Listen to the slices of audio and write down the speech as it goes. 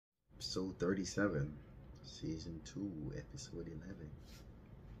Episode 37, Season 2, Episode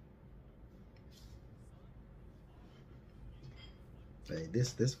 11. Hey,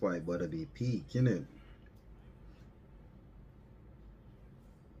 this fight better be peak, innit?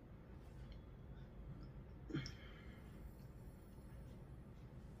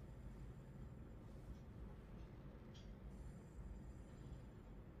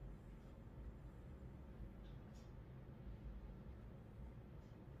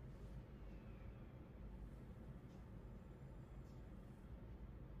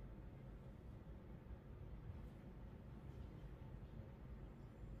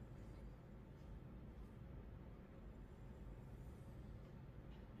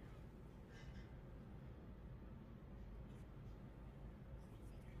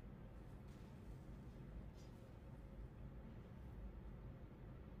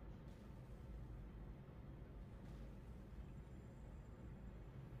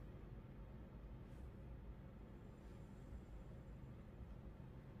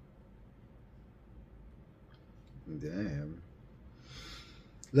 Damn.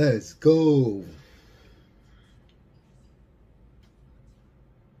 Let's go.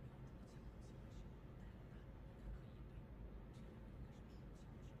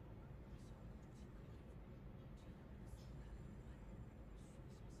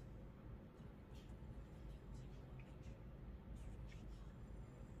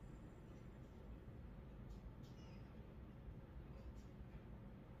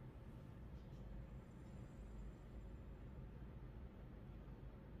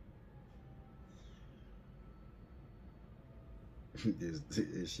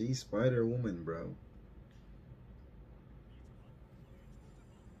 Is she Spider Woman, bro?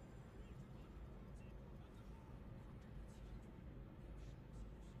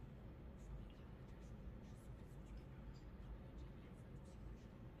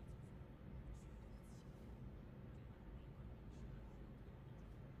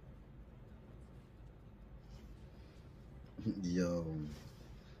 Yo,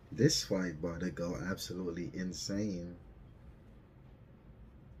 this fight about to go absolutely insane.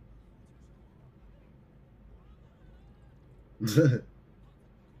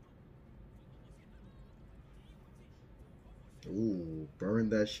 Ooh, burn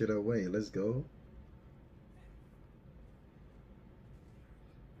that shit away. Let's go.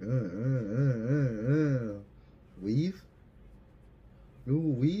 Weave. Ooh,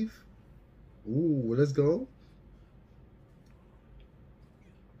 weave. Ooh, let's go.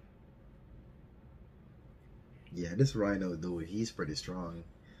 Yeah, this Rhino dude, he's pretty strong.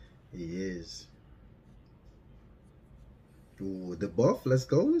 He is. Ooh, the buff. Let's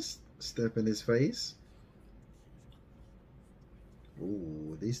go. Step in his face.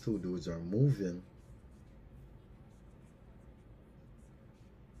 Ooh, these two dudes are moving.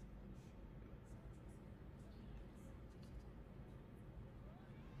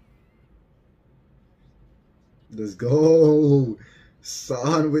 Let's go.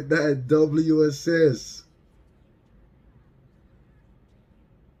 Son with that W assist.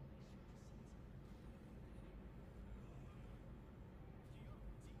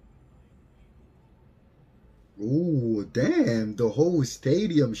 Ooh, damn. The whole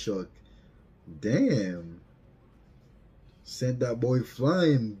stadium shook. Damn. Sent that boy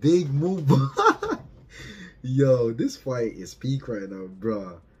flying. Big move. Yo, this fight is peak right now,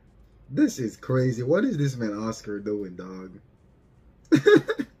 bruh. This is crazy. What is this man Oscar doing, dog?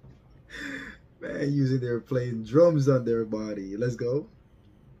 Man, using their playing drums on their body. Let's go.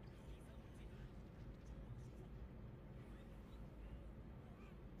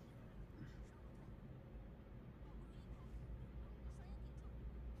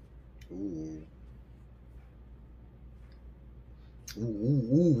 Ooh.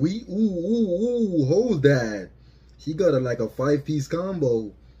 Hold that. He got a like a 5-piece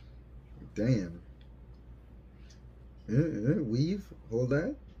combo. Damn. Weave. Hold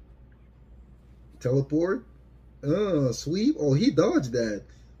that. Teleport. Sweep. Oh, he dodged that.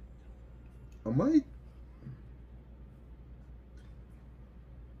 I might.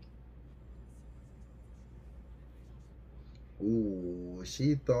 Ooh,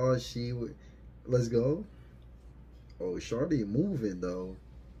 she thought she would. Let's go. Oh, Shardy moving though.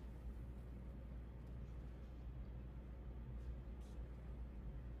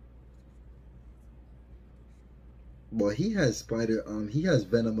 Well, he has spider. He has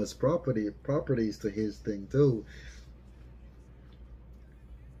venomous properties to his thing too.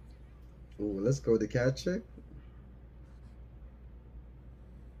 Ooh, let's go to catch it.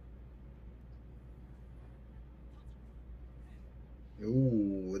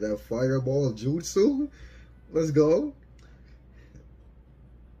 Ooh, that fireball jutsu. Let's go.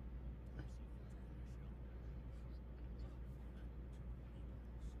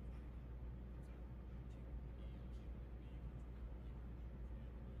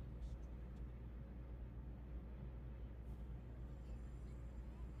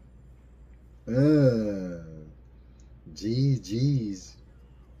 Uh, GG's.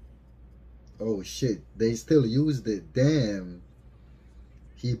 Oh shit, they still used it. Damn.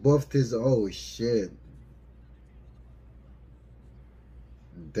 He buffed his. Oh shit.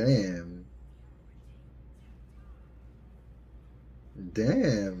 Damn.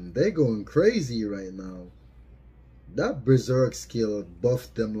 Damn. They going crazy right now. That Berserk skill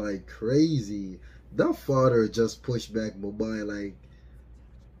buffed them like crazy. That father just pushed back Mobile like,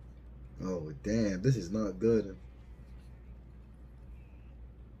 oh damn, this is not good.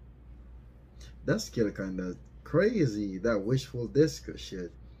 That skill kinda crazy. That wishful disc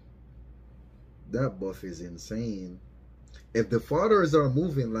shit. That buff is insane. If the fathers are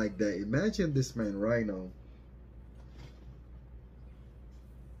moving like that, imagine this man Rhino.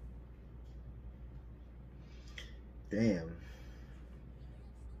 Damn.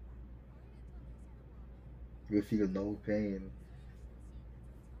 You feel no pain.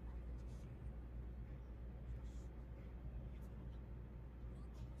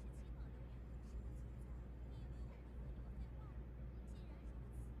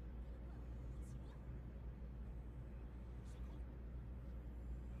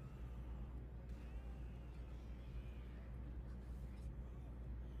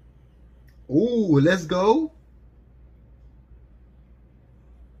 Ooh, let's go.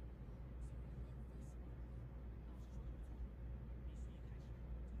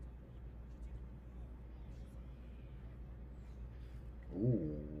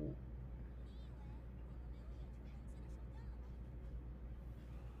 Ooh.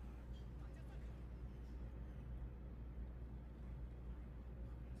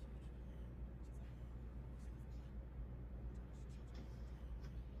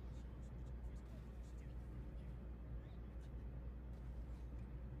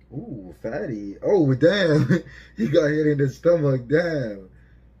 Ooh, fatty. Oh, damn. He got hit in the stomach. Damn.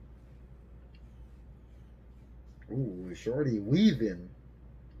 Ooh, shorty weaving.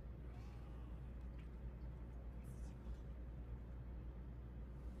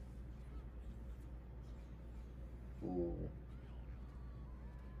 Ooh.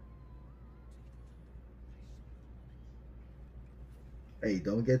 Hey,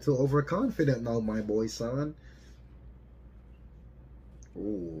 don't get too overconfident now, my boy, son.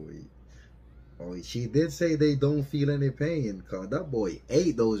 Ooh. Oh, she did say they don't feel any pain, cause that boy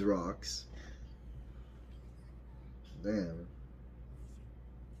ate those rocks. Damn.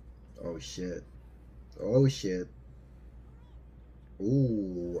 Oh shit. Oh shit.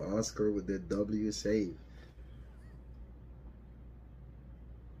 Ooh, Oscar with the W save.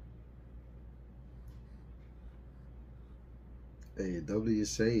 Hey, W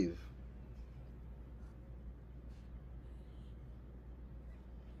save.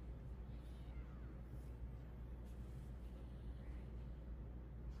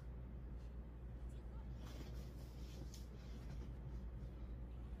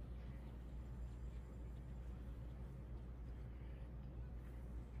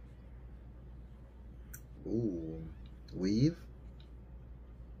 Ooh. Weave.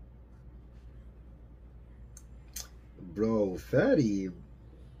 Bro, fatty.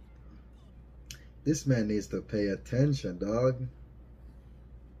 This man needs to pay attention, dog.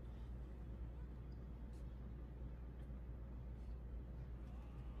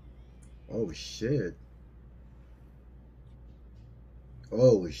 Oh shit.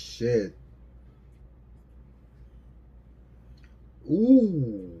 Oh shit.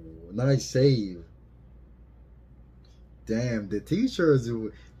 Ooh, nice save. Damn, the teachers,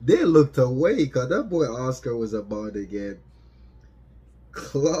 they looked away because that boy Oscar was about to get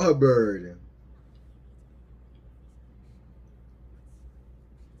clobbered.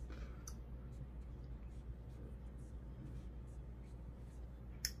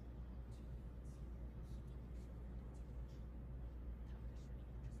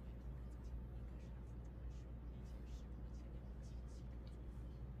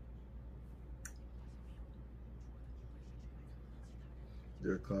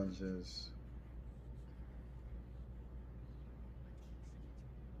 Their conscience.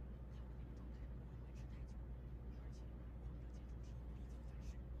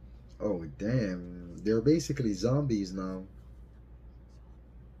 Oh, damn. They're basically zombies now.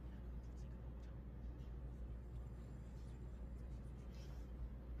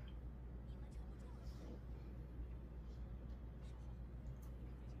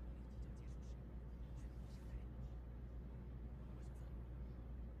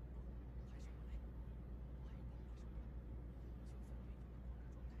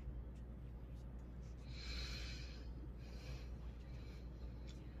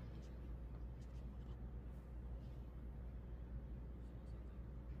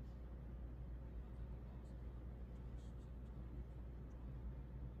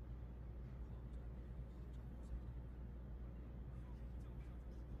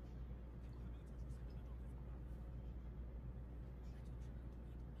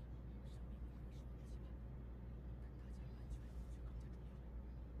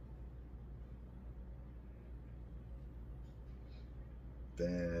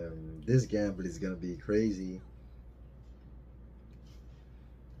 Damn, this gamble is gonna be crazy.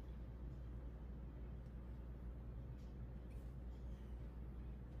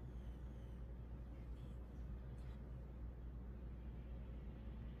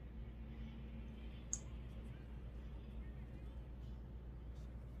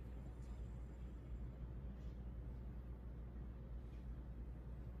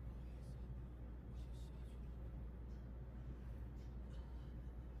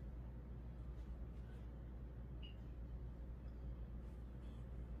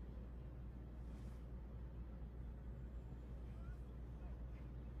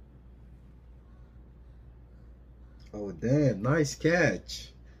 Oh damn, nice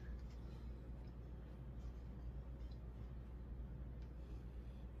catch.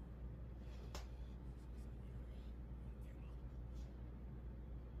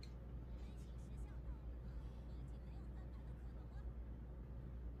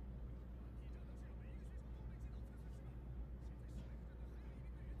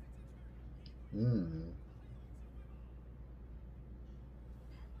 Mm.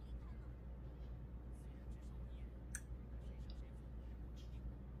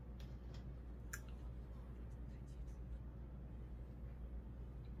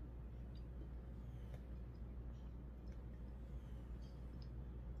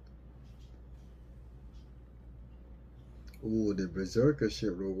 Ooh, the berserker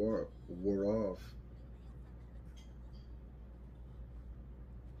shit wore off.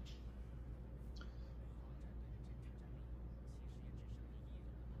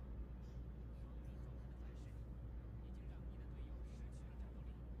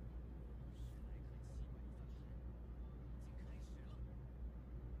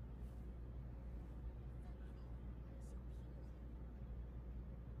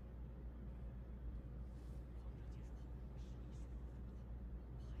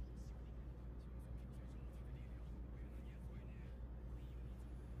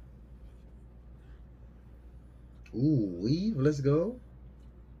 Ooh, weave, let's go.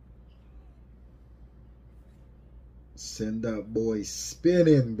 Send that boy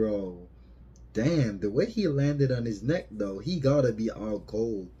spinning, bro. Damn, the way he landed on his neck though, he gotta be out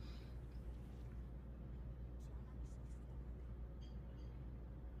cold.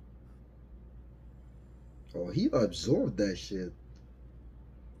 Oh, he absorbed that shit.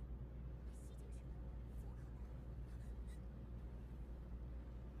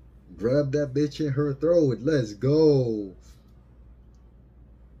 Grab that bitch in her throat. Let's go.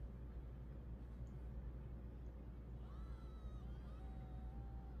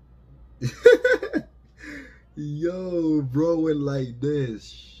 Yo, bro, it like this.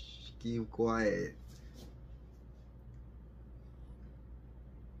 Shh, keep quiet.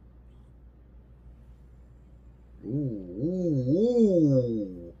 Ooh, ooh,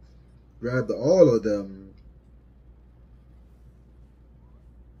 ooh. Grabbed all of them.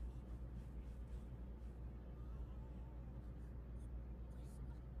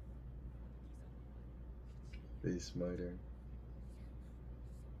 Face smiter.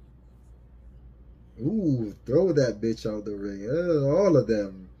 Ooh, throw that bitch out the ring. All of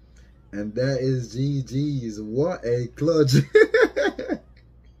them. And that is GG's. What a clutch.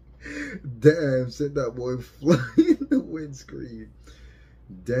 Damn, sent that boy flying the windscreen.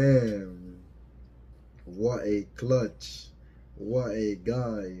 Damn. What a clutch. What a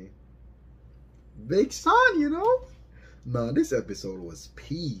guy. Big son, you know? Nah, this episode was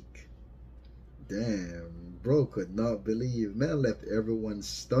peak. Damn. Bro could not believe. Man left everyone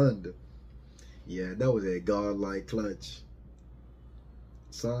stunned. Yeah, that was a godlike clutch.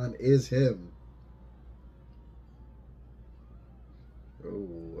 Son is him.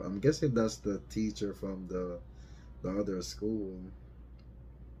 Oh, I'm guessing that's the teacher from the other school.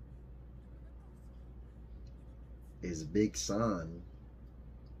 Is Big Son.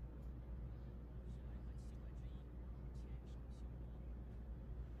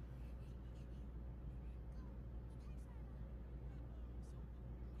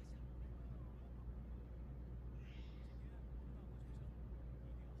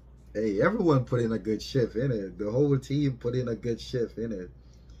 Hey, everyone put in a good shift in it. The whole team put in a good shift in it.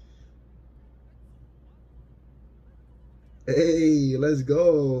 Hey, let's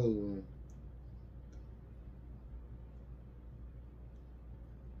go.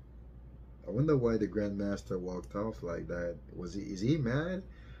 I wonder why the Grandmaster walked off like that. Is he mad?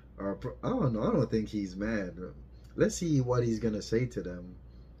 Or I don't know. I don't think he's mad. Let's see what he's gonna say to them.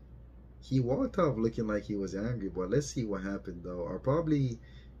 He walked off looking like he was angry, but let's see what happened though. Or probably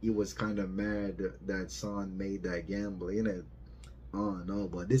he was kind of mad that Son made that gamble, innit? I don't know,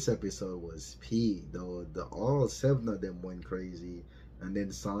 but this episode was peak though. All seven of them went crazy. And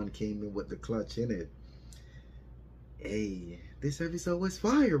then Son came in with the clutch in it. Hey, this episode was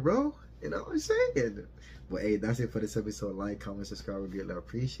fire, bro. You know what I'm saying? But hey, that's it for this episode. Like, comment, subscribe, we greatly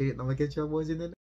appreciate it. And I'm gonna get y'all boys in the